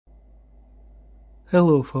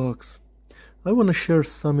Hello folks, I want to share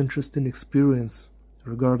some interesting experience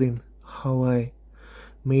regarding how I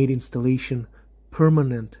made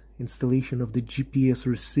permanent installation of the GPS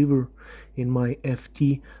receiver in my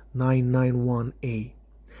FT991A.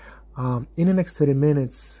 In the next 30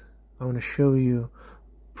 minutes I want to show you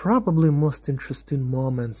probably most interesting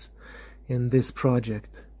moments in this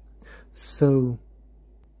project. So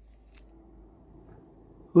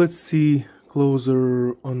let's see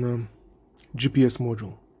closer on a GPS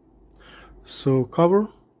module. So cover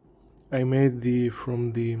I made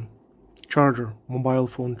from the charger, mobile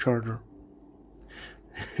phone charger.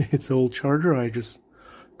 It's an old charger. I just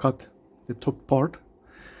cut the top part,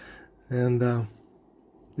 and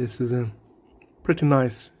this is a pretty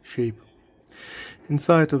nice shape.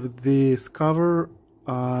 Inside of this cover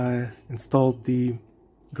I installed the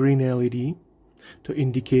green LED to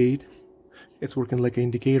indicate, it's working like an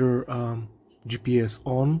indicator, GPS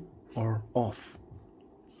on or off.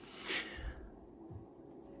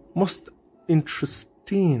 Most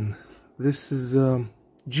interesting, this is a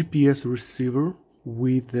GPS receiver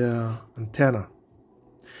with antenna.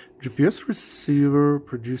 GPS receiver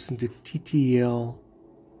producing the TTL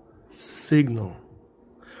signal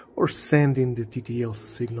or sending the TTL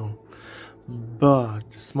signal,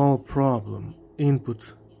 but small problem,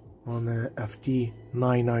 input on the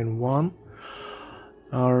FT991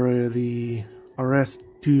 are the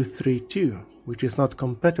RS232, which is not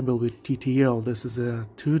compatible with TTL. This is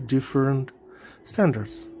two different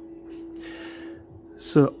standards.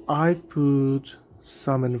 So I put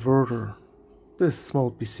some inverter, this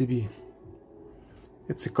small PCB.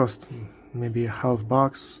 It's a cost maybe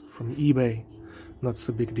 $50 from eBay, not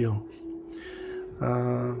so big deal.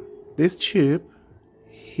 This chip,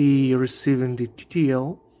 he receiving the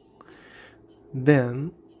TTL,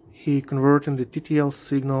 then he converting the TTL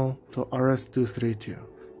signal to RS232.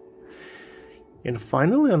 And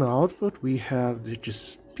finally on the output we have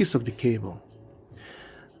just piece of the cable.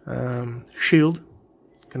 Shield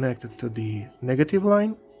connected to the negative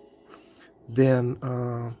line, then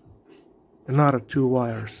another two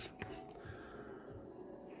wires.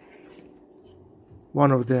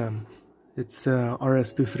 One of them, it's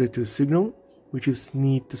RS232 signal, which is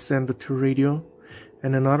need to send it to radio,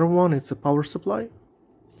 and another one, it's a power supply,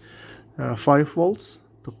 5 volts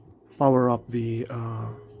to power up the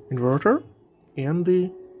inverter and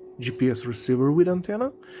the GPS receiver with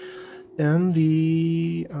antenna and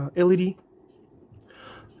the LED.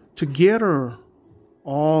 Together,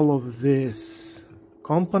 all of these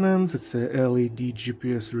components, it's a LED,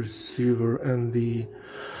 GPS receiver and the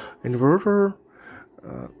inverter,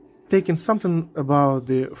 taking something about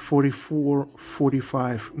the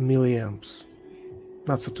 44-45 milliamps.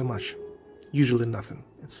 Not so too much, usually nothing.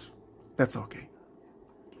 That's okay.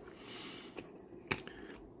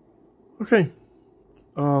 Okay,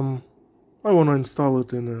 I want to install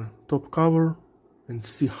it in a top cover and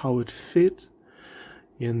see how it fit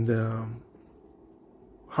and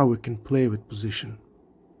how we can play with position.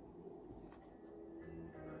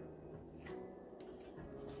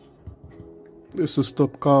 This is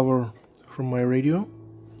top cover from my radio,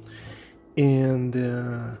 and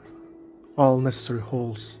all necessary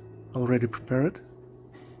holes already prepared.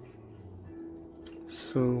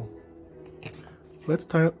 So let's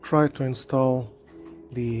try to install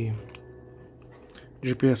the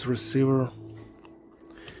GPS receiver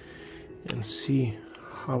and see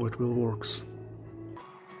how it will works.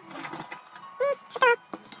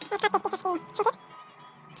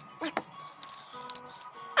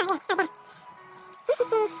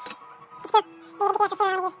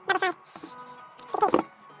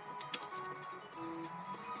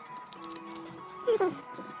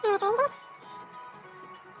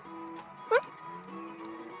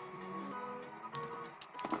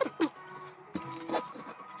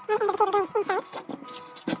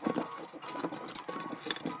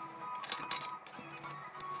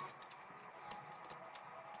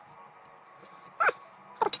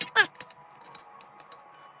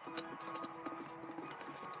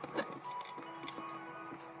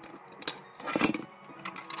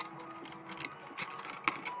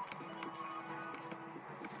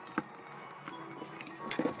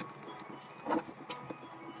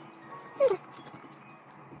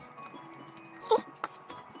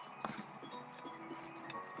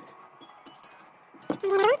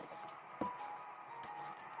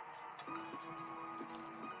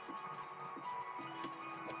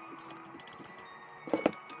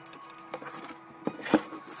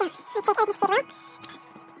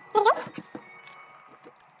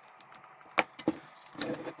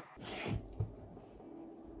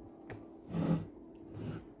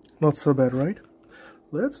 Not so bad, right?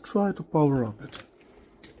 Let's try to power up it.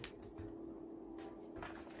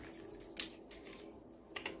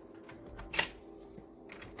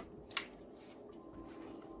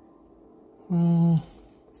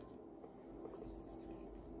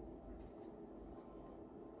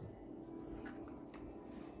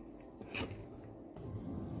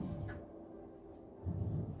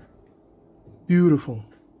 Beautiful.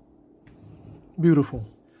 Beautiful.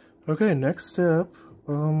 Okay, next step,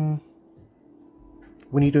 we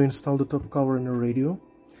need to install the top cover in the radio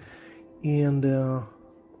and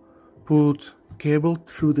put cable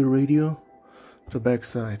through the radio to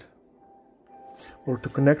backside, or to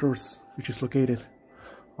connectors which is located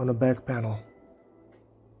on the back panel.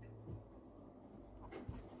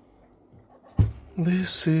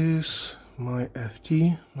 This is my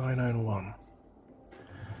FT991.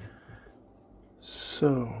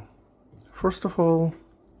 So, first of all,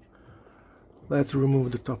 let's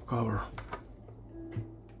remove the top cover.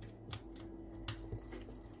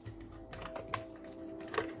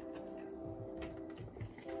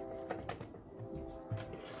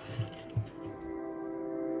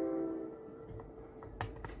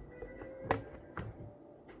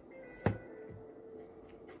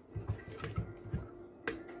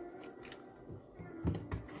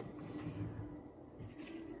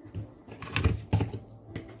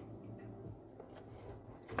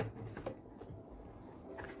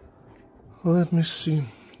 Let me see,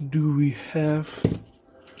 do we have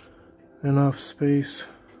enough space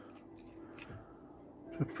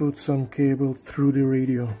to put some cable through the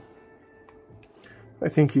radio? I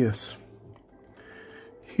think yes.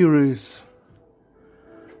 Here is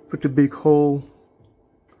pretty big hole,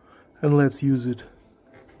 and let's use it.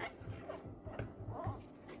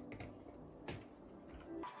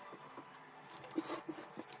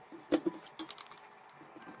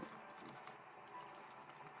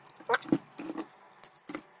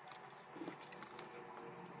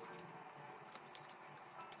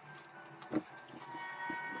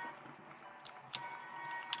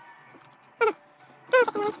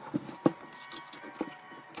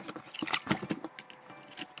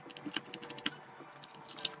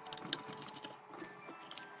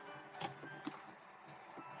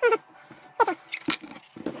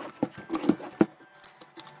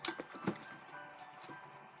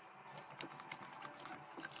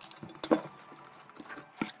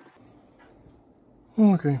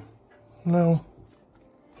 Okay, now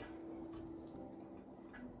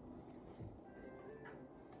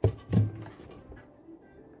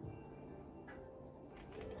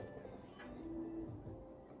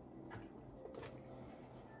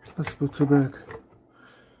let's put the back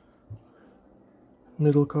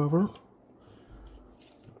middle cover.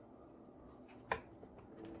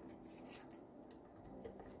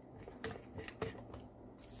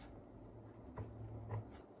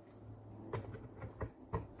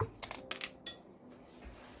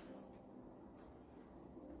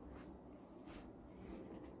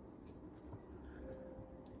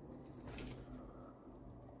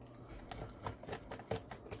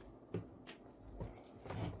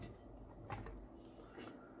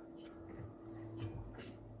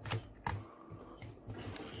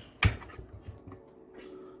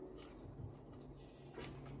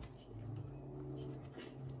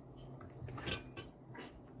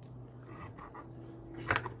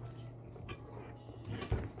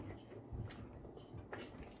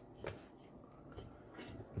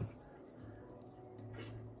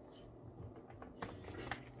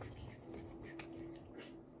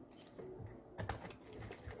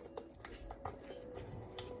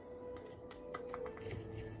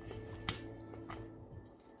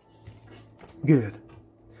 Good.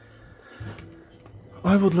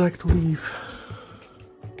 I would like to leave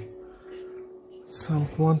some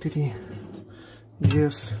quantity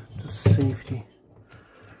just to safety.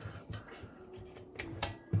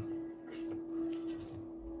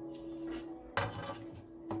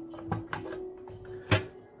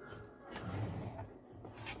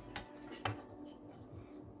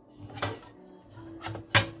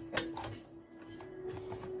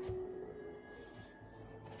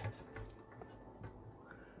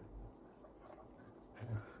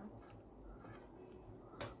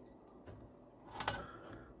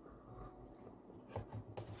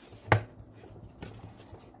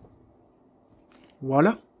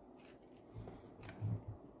 Voila!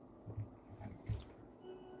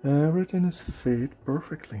 Everything is fit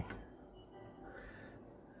perfectly.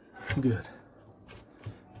 Good.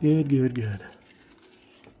 Good, good, good.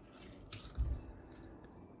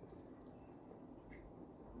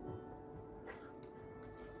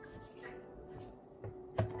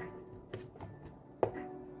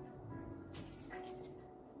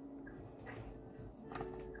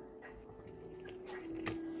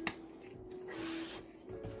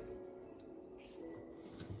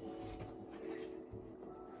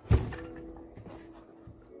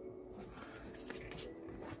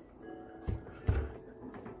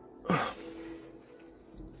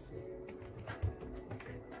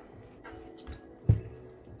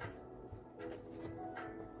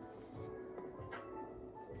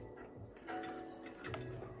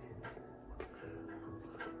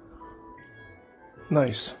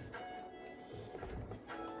 Nice.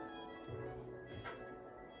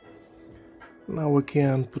 Now we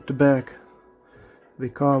can put back the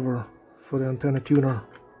cover for the antenna tuner.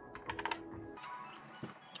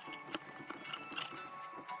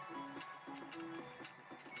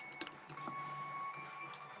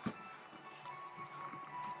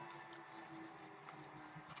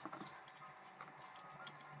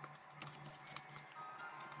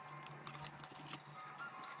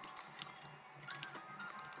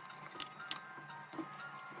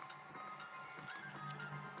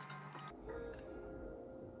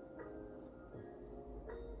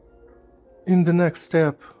 In the next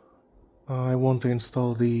step, I want to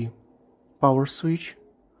install the power switch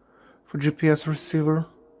for GPS receiver,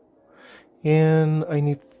 and I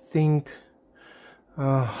need to think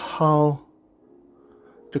how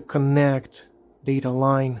to connect data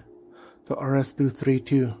line to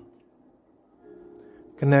RS-232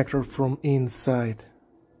 connector from inside.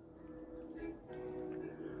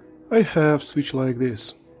 I have switch like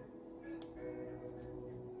this,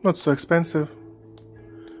 not so expensive,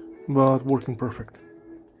 but working perfect.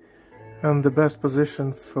 And the best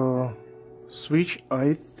position for switch,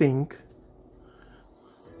 I think,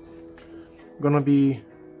 gonna be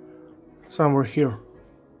somewhere here.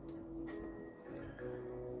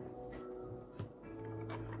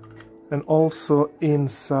 And also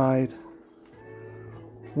inside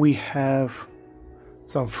we have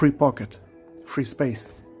some free pocket, free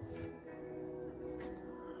space.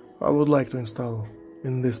 I would like to install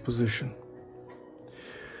in this position.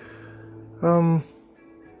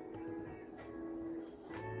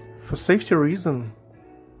 For safety reason,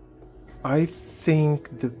 I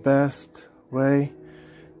think the best way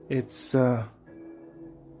it's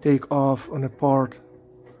take off and apart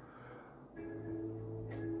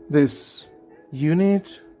this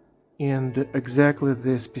unit and exactly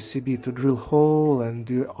this PCB to drill hole and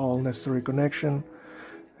do all necessary connection.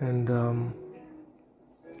 And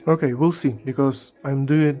okay, we'll see, because I'm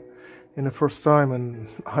doing it in the first time and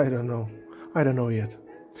I don't know yet.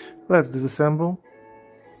 Let's disassemble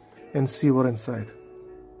and see what inside.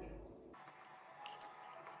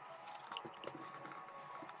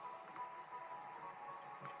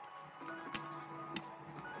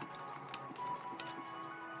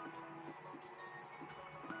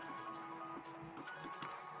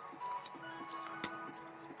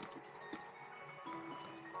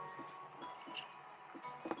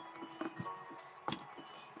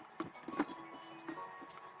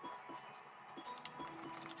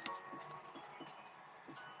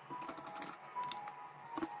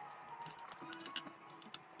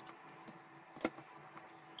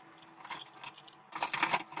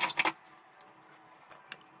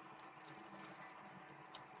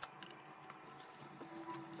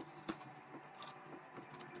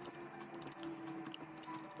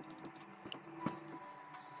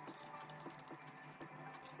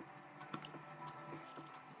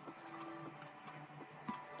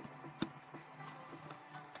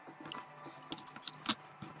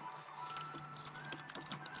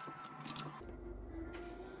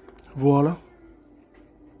 Voila.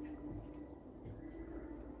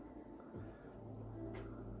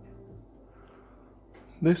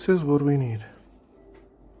 This is what we need.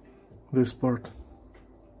 This part.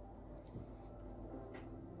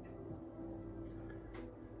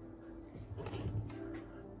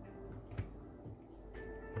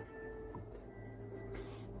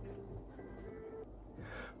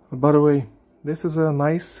 By the way, this is a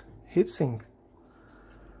nice heatsink.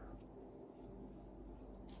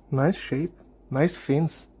 Nice shape, nice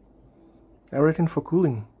fins, everything for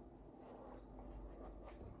cooling.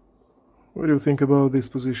 What do you think about this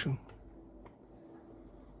position?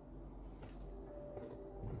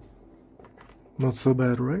 Not so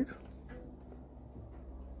bad, right?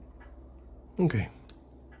 Okay,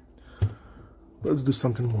 let's do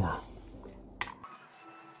something more.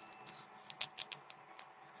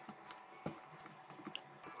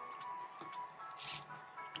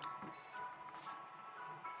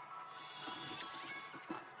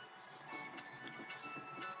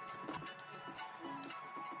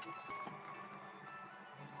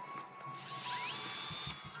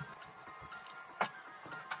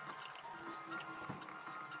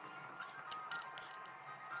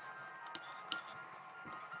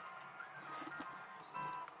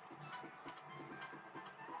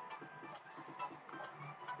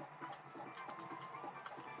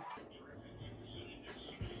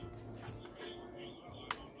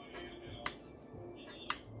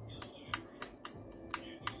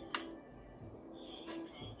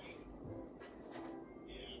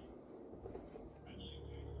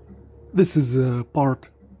 This is a part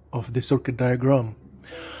of the circuit diagram,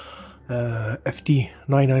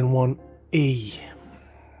 FT991A.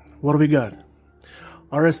 What do we got?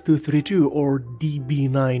 RS232 or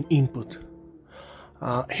DB9 input.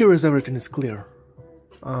 Here is everything is clear.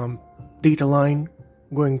 Data line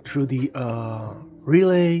going through the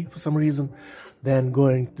relay for some reason, then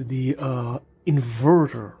going to the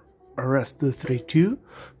inverter RS232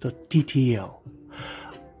 to TTL.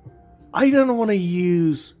 I don't want to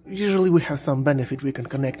use, usually we have some benefit, we can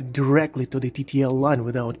connect it directly to the TTL line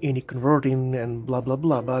without any converting and blah blah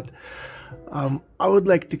blah, but I would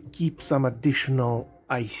like to keep some additional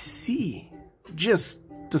IC just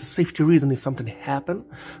to safety reason if something happened,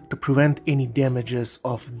 to prevent any damages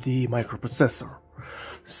of the microprocessor.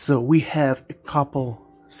 So we have a couple,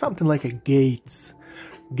 something like a gates.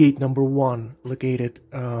 Gate number 1 located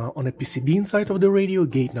on a PCB inside of the radio,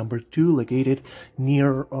 gate number 2 located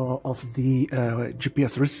near of the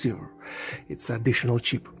GPS receiver. It's an additional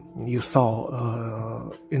chip you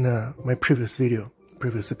saw in my previous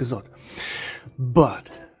episode. But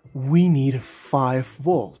we need 5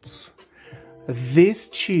 volts. This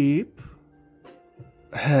chip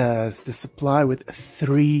has the supply with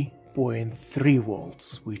 3.3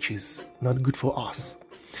 volts, which is not good for us.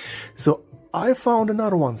 So I found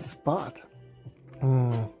another one spot.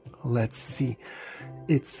 Let's see.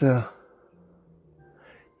 It's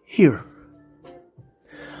here.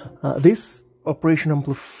 This operation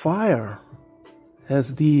amplifier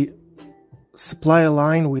has the supply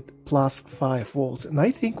line with plus 5 volts, and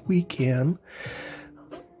I think we can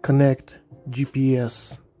connect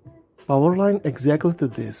GPS power line exactly to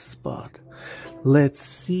this spot. Let's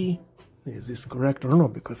see, is this correct or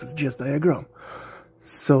not, because it's just diagram.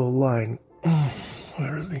 So line,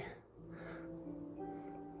 where is the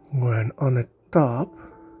one on the top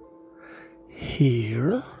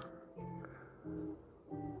here,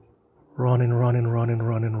 running.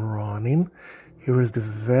 Here is the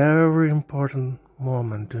very important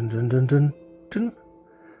moment. Dun, dun, dun, dun, dun.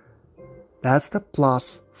 That's the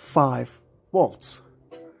plus 5 volts.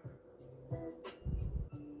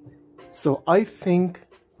 So I think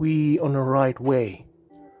we on the right way.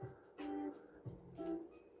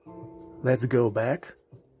 Let's go back.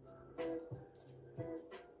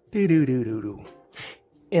 And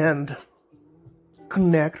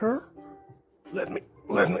connector. Let me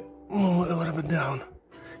move a little bit down.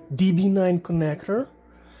 DB9 connector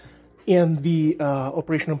and the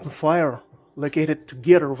operation amplifier located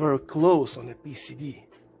together very close on the PCB.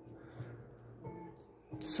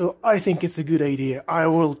 So I think it's a good idea. I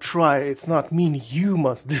will try. It's not mean you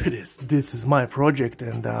must do this. This is my project,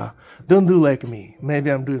 and don't do like me.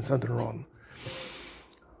 Maybe I'm doing something wrong.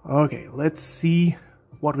 Okay, let's see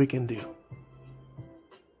what we can do.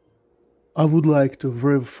 I would like to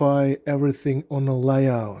verify everything on a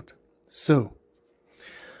layout. So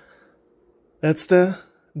that's the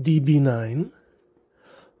DB9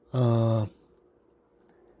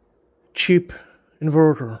 chip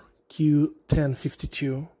inverter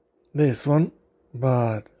Q1052, this one,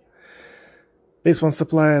 but this one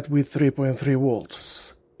supplied with 3.3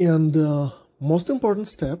 volts. And most important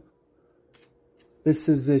step, this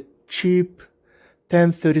is a chip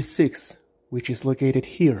 1036, which is located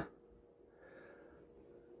here.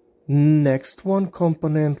 Next one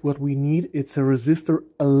component, what we need, it's a resistor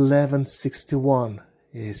 1161,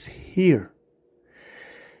 is here.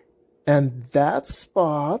 And that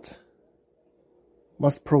spot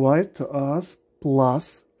must provide to us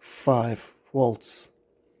plus 5 volts.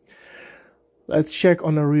 Let's check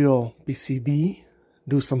on a real PCB,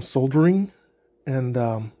 do some soldering, and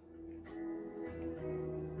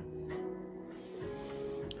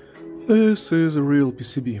this is a real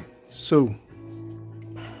PCB. So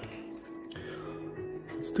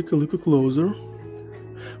let's take a look closer.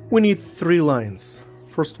 We need 3 lines.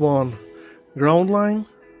 First one, ground line.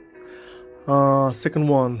 Second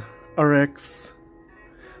one, RX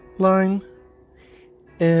line,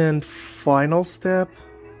 and final step,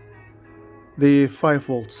 the 5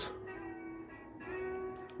 volts.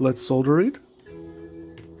 Let's solder it.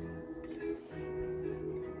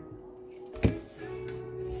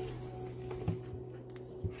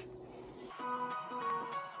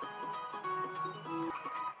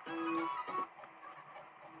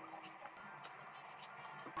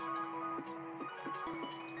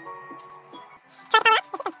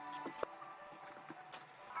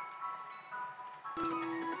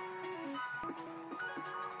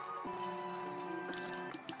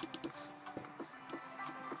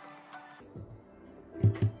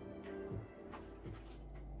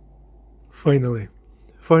 Finally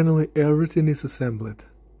everything is assembled.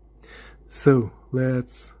 So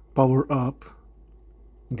let's power up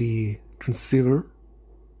the transceiver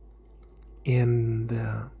and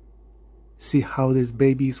see how this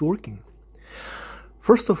baby is working.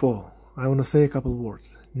 First of all, I want to say a couple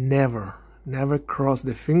words. Never cross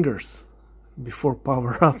the fingers before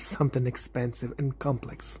power up something expensive and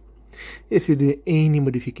complex. If you do any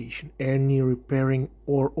modification, any repairing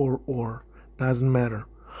or doesn't matter,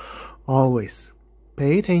 always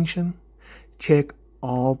pay attention, check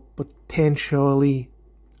all potentially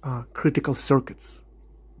critical circuits,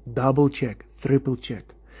 double check, triple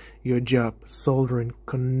check your job, soldering,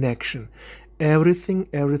 connection, everything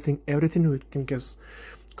which can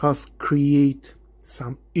create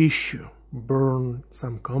some issue, burn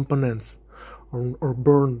some components or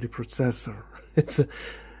burn the processor.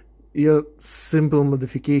 Your simple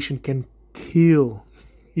modification can kill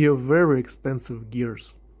your very expensive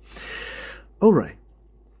gears. Alright,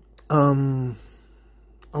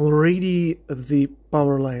 already the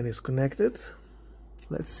power line is connected.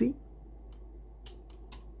 Let's see.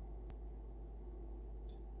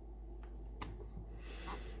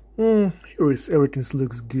 Here is everything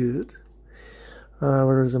looks good.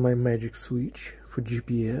 Where is my magic switch for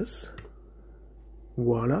GPS?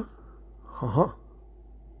 Voila.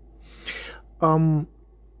 A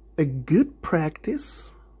good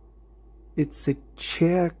practice, it's a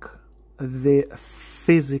check the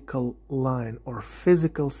physical line or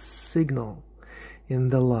physical signal in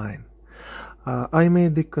the line. I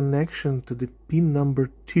made the connection to the pin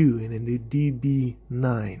number 2 in the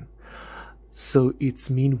DB9, so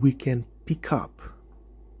it's mean we can pick up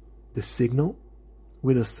the signal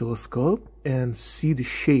with a oscilloscope and see the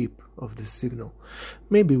shape of the signal.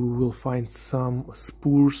 Maybe we will find some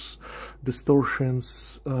spurs,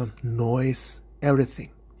 distortions, noise,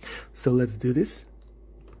 everything. So let's do this.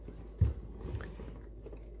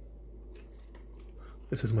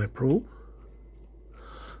 This is my probe.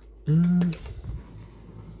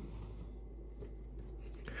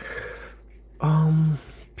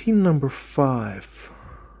 Pin number 5,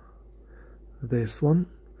 this one.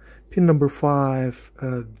 Pin number 5,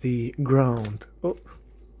 the ground. Oh,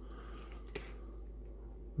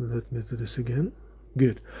 let me do this again.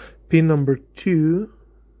 Good. Pin number 2,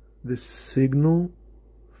 the signal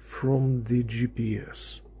from the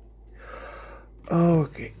GPS.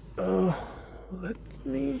 Okay. Let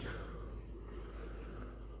me.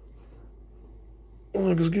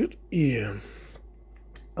 Looks good. Yeah.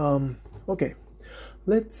 Okay.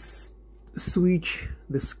 Let's switch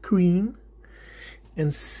the screen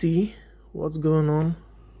and see what's going on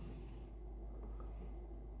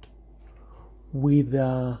with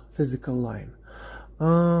the physical line.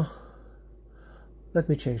 Let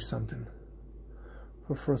me change something.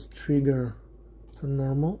 For first, trigger to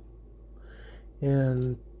normal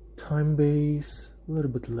and time base a little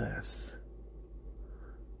bit less.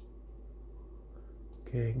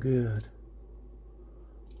 Okay, good.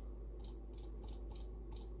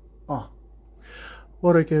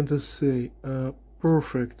 What I can just say,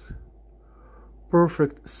 perfect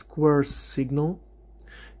square signal,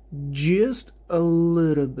 just a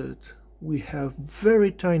little bit. We have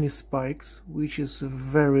very tiny spikes, which is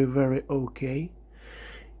very okay,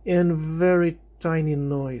 and very tiny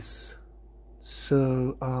noise.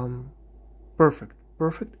 So perfect,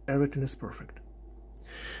 everything is perfect.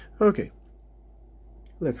 Okay,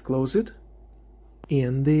 let's close it.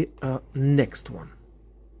 And the next one,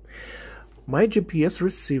 my GPS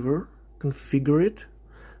receiver, configure it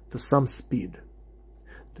to some speed.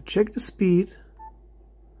 To check the speed,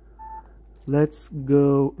 let's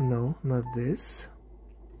go, no, not this,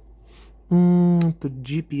 to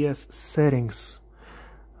GPS settings.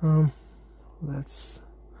 Let's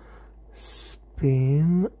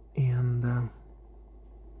spin and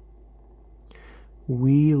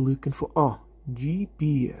we looking for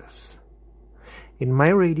GPS. In my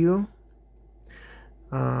radio,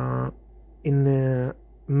 in the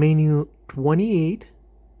menu 28,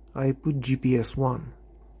 I put GPS 1,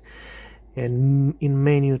 and in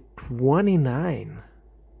menu 29,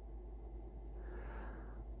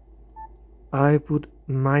 I put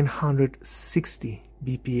 960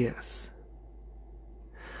 BPS.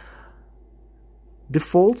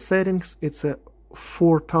 Default settings, it's a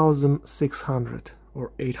 4600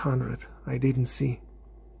 or 800, I didn't see,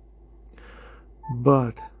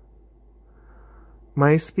 but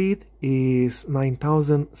my speed is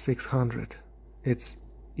 9600. It's,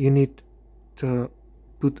 you need to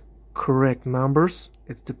put correct numbers.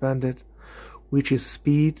 It's dependent which is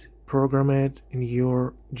speed programmed in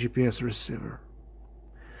your GPS receiver.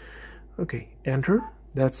 Okay, enter.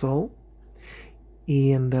 That's all.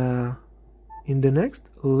 And in the next,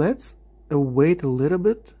 let's wait a little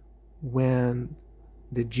bit when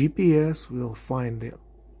the GPS will find the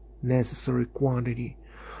necessary quantity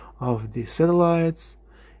of the satellites,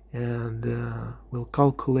 and we'll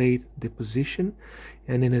calculate the position.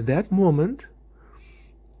 And in that moment,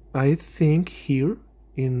 I think here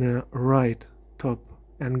in the right top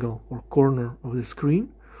angle or corner of the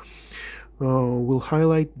screen, we'll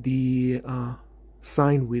highlight the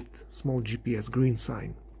sign with small GPS green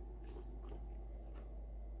sign.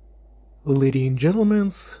 Ladies and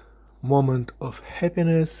gentlemen, moment of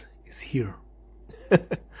happiness is here.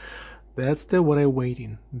 That's the what I'm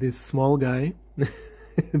waiting. This small guy,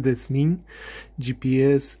 that's me,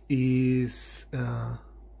 GPS is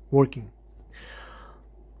working.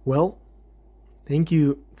 Well, thank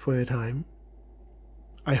you for your time.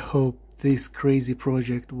 I hope this crazy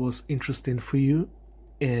project was interesting for you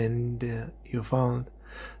and you found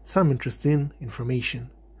some interesting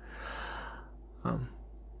information.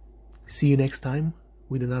 See you next time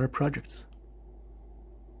with another projects.